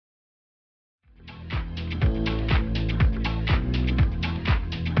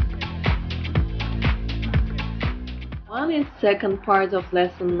is second part of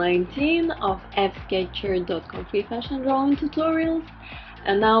lesson 19 of FSketcher.com free fashion drawing tutorials,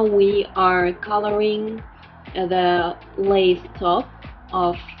 and now we are coloring the lace top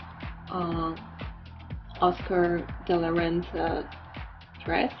of Oscar De La Renta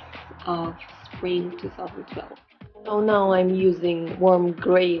dress of spring 2012. So now I'm using warm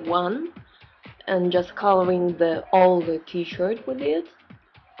gray one and just coloring all the t-shirt with it.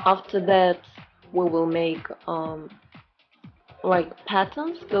 After that we will make like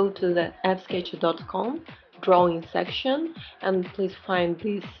patterns. Go to the FSketcher.com drawing section and please find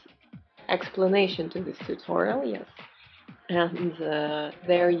this explanation to this tutorial, yes, and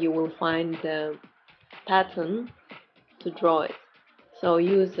there you will find the pattern to draw it. So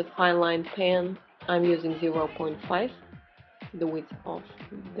use a fine line pen. I'm using 0.5, the width of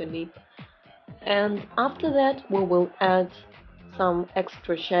the nib, and after that we will add some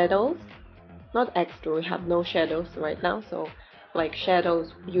extra shadows. Not extra, we have no shadows right now, so like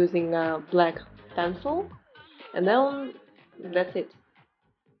shadows using a black pencil, and then that's it.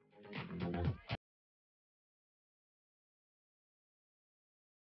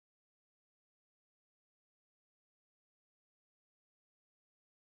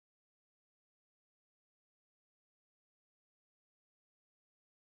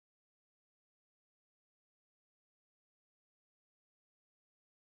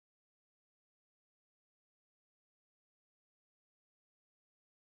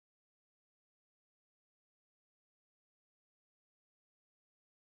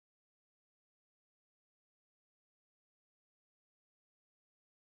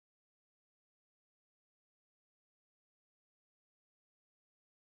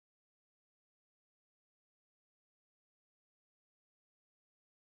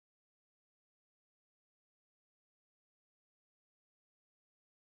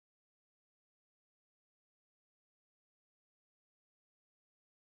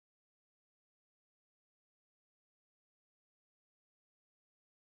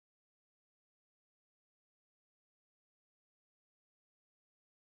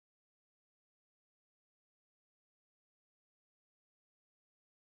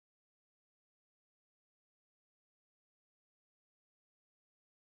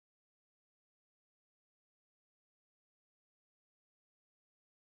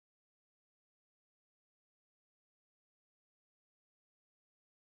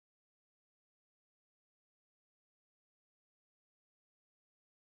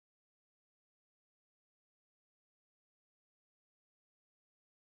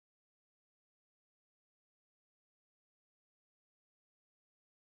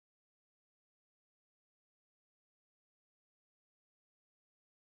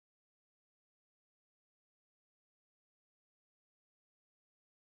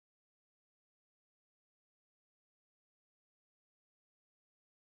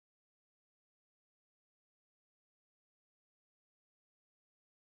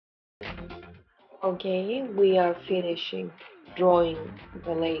 Okay, we are finishing drawing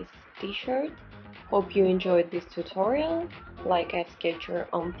the lace t-shirt. Hope you enjoyed this tutorial. Like FSketcher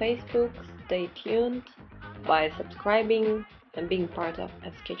on Facebook, stay tuned by subscribing and being part of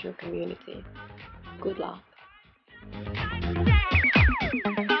FSketcher community. Good luck!